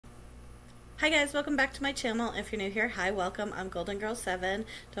Hi guys, welcome back to my channel. If you're new here, hi, welcome. I'm Golden Girl 7.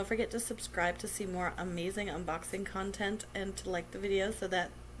 Don't forget to subscribe to see more amazing unboxing content and to like the video so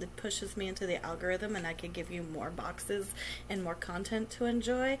that it pushes me into the algorithm and I can give you more boxes and more content to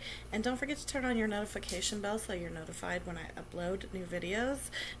enjoy. And don't forget to turn on your notification bell so you're notified when I upload new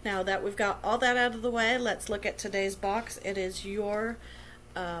videos. Now that we've got all that out of the way, let's look at today's box. It is your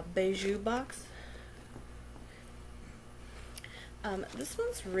Bijoux box. This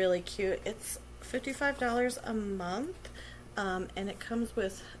one's really cute. It's $55 a month, and it comes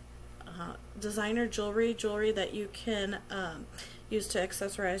with designer jewelry that you can use to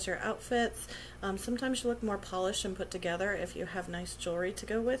accessorize your outfits. Sometimes you look more polished and put together if you have nice jewelry to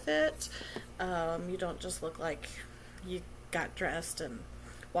go with it. You don't just look like you got dressed and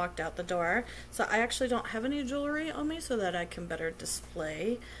walked out the door. So I actually don't have any jewelry on me so that I can better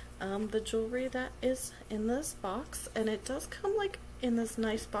display the jewelry that is in this box, and it does come like in this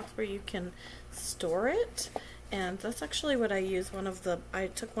nice box where you can store it, and that's actually what I use. I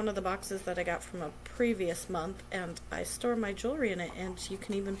took one of the boxes that I got from a previous month and I store my jewelry in it, and you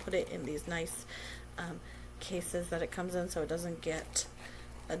can even put it in these nice cases that it comes in so it doesn't get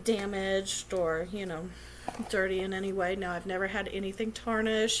damaged or, you know, dirty in any way. Now, I've never had anything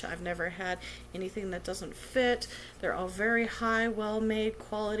tarnish. I've never had anything that doesn't fit. They're all very high, well-made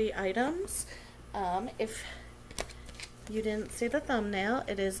quality items. If you didn't see the thumbnail,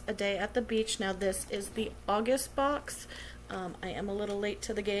 it is A Day at the Beach. Now, this is the August box. I am a little late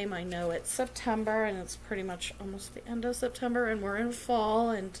to the game. I know it's September and it's pretty much almost the end of September and we're in fall,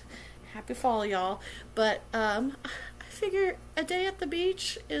 and happy fall, y'all. But I figure A Day at the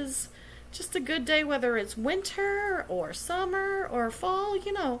Beach is just a good day, whether it's winter or summer or fall.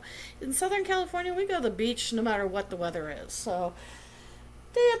 You know, in Southern California, we go to the beach no matter what the weather is. So,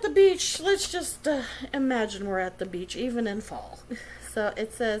 day at the beach, let's just imagine we're at the beach, even in fall. So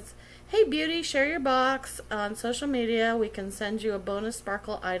it says, hey beauty, share your box on social media. We can send you a bonus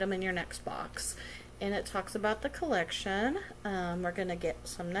sparkle item in your next box. And it talks about the collection. We're going to get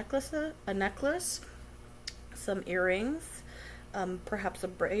a necklace, some earrings, perhaps a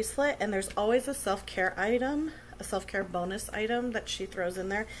bracelet, and there's always a self-care item, a self-care bonus item that she throws in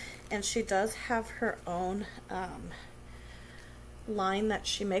there. And she does have her own line that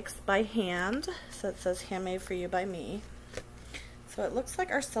she makes by hand, so it says handmade for you by me. So it looks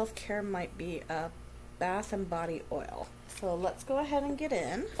like our self-care might be a bath and body oil. So let's go ahead and get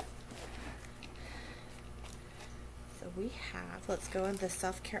in. So let's go into the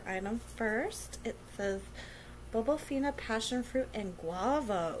self-care item first. It says Bobofina passion fruit and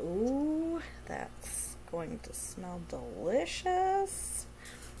guava. Ooh, that's going to smell delicious.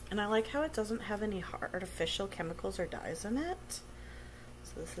 And I like how it doesn't have any artificial chemicals or dyes in it.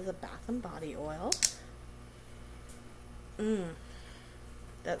 So this is a bath and body oil.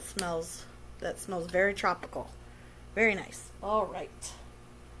 That smells very tropical. Very nice. All right.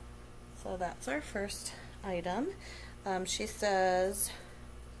 So that's our first item. She says,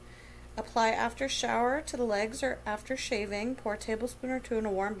 apply after shower to the legs or after shaving. Pour a tablespoon or two in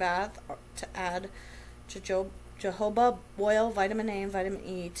a warm bath to add jojoba oil, vitamin A, and vitamin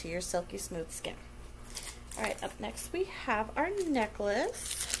E to your silky smooth skin. Alright, up next we have our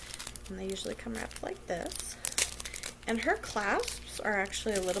necklace. And they usually come wrapped like this. And her clasps are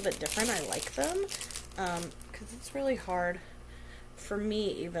actually a little bit different. I like them because it's really hard for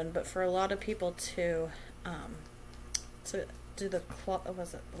me even, but for a lot of people to do the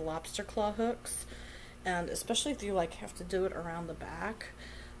the lobster claw hooks, and especially if you like have to do it around the back.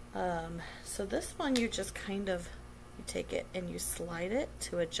 So this one you just kind of, you take it and you slide it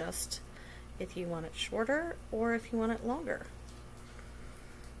to adjust if you want it shorter or if you want it longer.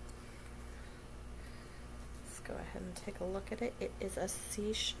 Let's go ahead and take a look at it. It is a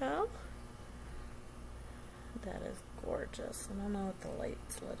seashell. That is gorgeous. I don't know if the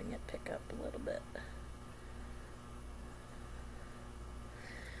light's letting it pick up a little bit.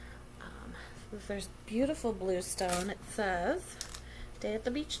 There's beautiful blue stone. It says Day at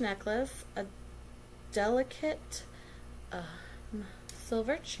the Beach necklace, a delicate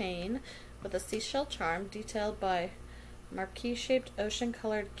silver chain with a seashell charm detailed by marquee-shaped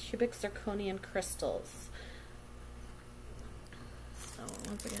ocean-colored cubic zirconian crystals. So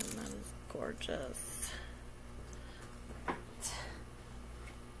once again, that is gorgeous. Put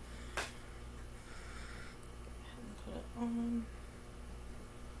it on.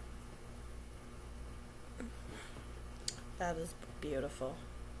 That is beautiful.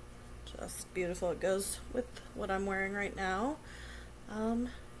 Just beautiful. It goes with what I'm wearing right now. Yeah.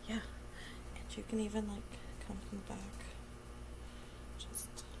 And you can even like come from the back. Just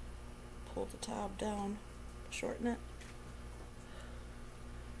pull the tab down, shorten it.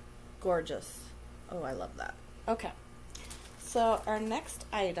 Gorgeous. Oh, I love that. Okay. So our next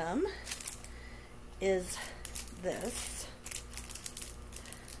item is this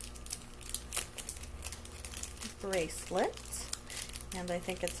bracelet, and I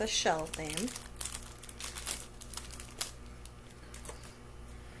think it's a shell theme.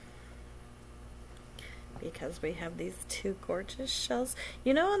 Because we have these two gorgeous shells.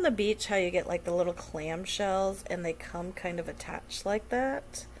 You know on the beach how you get like the little clam shells and they come kind of attached like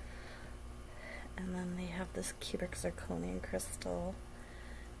that? And then they have this cubic zirconium crystal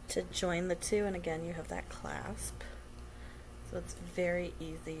to join the two, and again you have that clasp. So it's very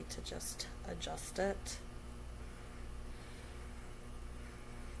easy to just adjust it.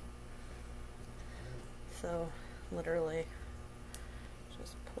 So literally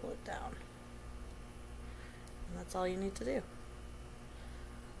just pull it down. And that's all you need to do.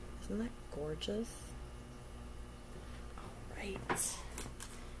 Isn't that gorgeous? Alright.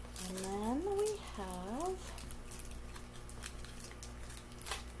 And then we have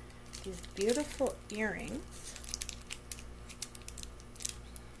these beautiful earrings.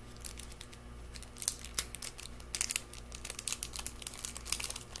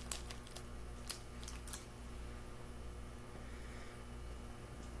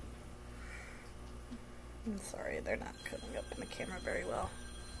 I'm sorry, they're not coming up in the camera very well.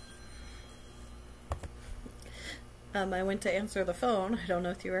 I went to answer the phone. I don't know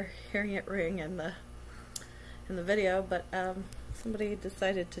if you were hearing it ring in the video, but somebody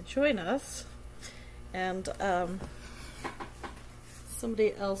decided to join us, and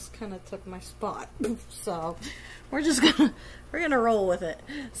somebody else kind of took my spot. So we're gonna roll with it.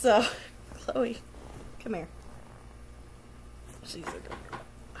 So Chloe, come here. She's adorable.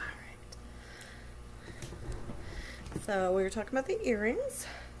 So we were talking about the earrings,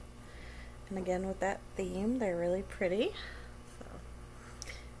 and again with that theme, they're really pretty. So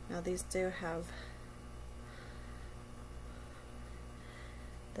now these do have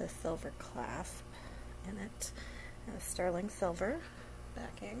the silver clasp in it, and a sterling silver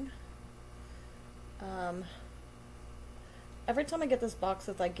backing. Every time I get this box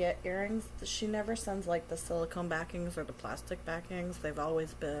with I get earrings, she never sends like the silicone backings or the plastic backings. They've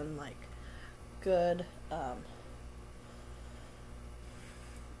always been like good,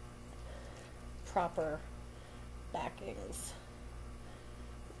 proper backings,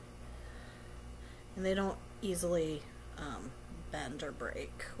 and they don't easily bend or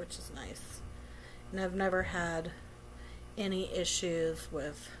break, which is nice. And I've never had any issues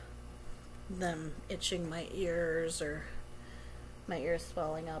with them itching my ears or my ears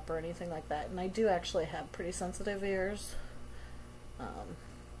swelling up or anything like that. And I do actually have pretty sensitive ears.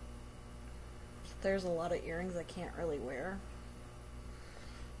 There's a lot of earrings I can't really wear.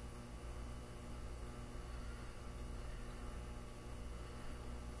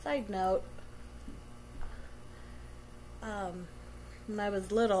 Side note, when I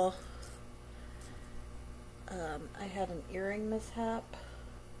was little, I had an earring mishap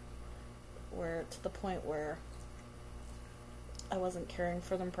to the point where I wasn't caring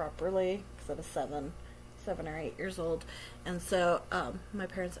for them properly because I was 7 or 8 years old, and so my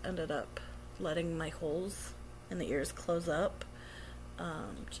parents ended up letting my holes in the ears close up,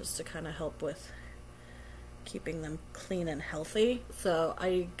 just to kind of help with keeping them clean and healthy. So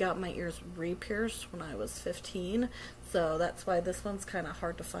I got my ears re-pierced when I was 15, so that's why this one's kind of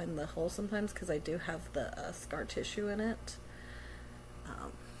hard to find the hole sometimes, because I do have the scar tissue in it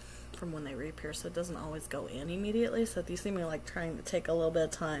from when they re-pierce. It doesn't always go in immediately, so if you see me like trying to take a little bit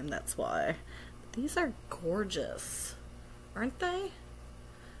of time, that's why. These are gorgeous, aren't they?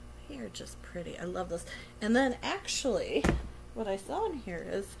 They are just pretty. I love this. And then actually what I saw in here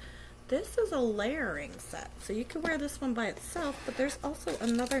is this is a layering set, so you can wear this one by itself, but there's also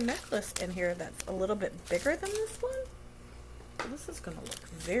another necklace in here that's a little bit bigger than this one. So this is going to look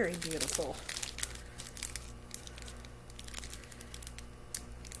very beautiful.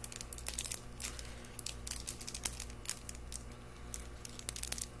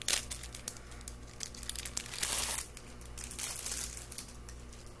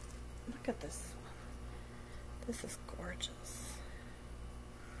 Look at this one. This is gorgeous.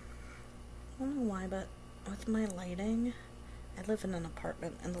 I don't know why, but with my lighting, I live in an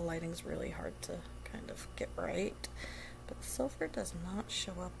apartment and the lighting's really hard to kind of get right, but silver does not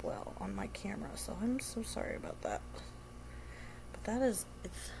show up well on my camera, so I'm so sorry about that. But that is,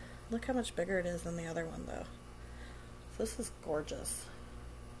 look how much bigger it is than the other one though. So this is gorgeous.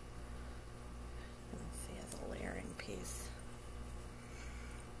 Let's see, as a layering piece.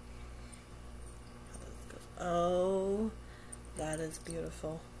 Oh, that is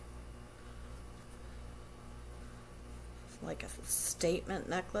beautiful. like a statement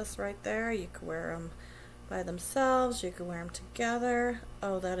necklace right there. You could wear them by themselves. You could wear them together.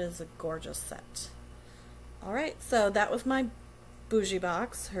 Oh, that is a gorgeous set. Alright, so that was my bougie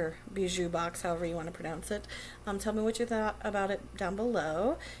box, or bijou box, however you want to pronounce it. Tell me what you thought about it down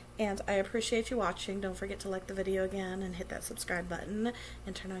below, and I appreciate you watching. Don't forget to like the video again and hit that subscribe button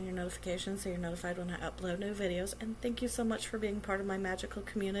and turn on your notifications so you're notified when I upload new videos. And thank you so much for being part of my magical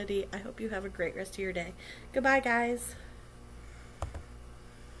community. I hope you have a great rest of your day. Goodbye, guys.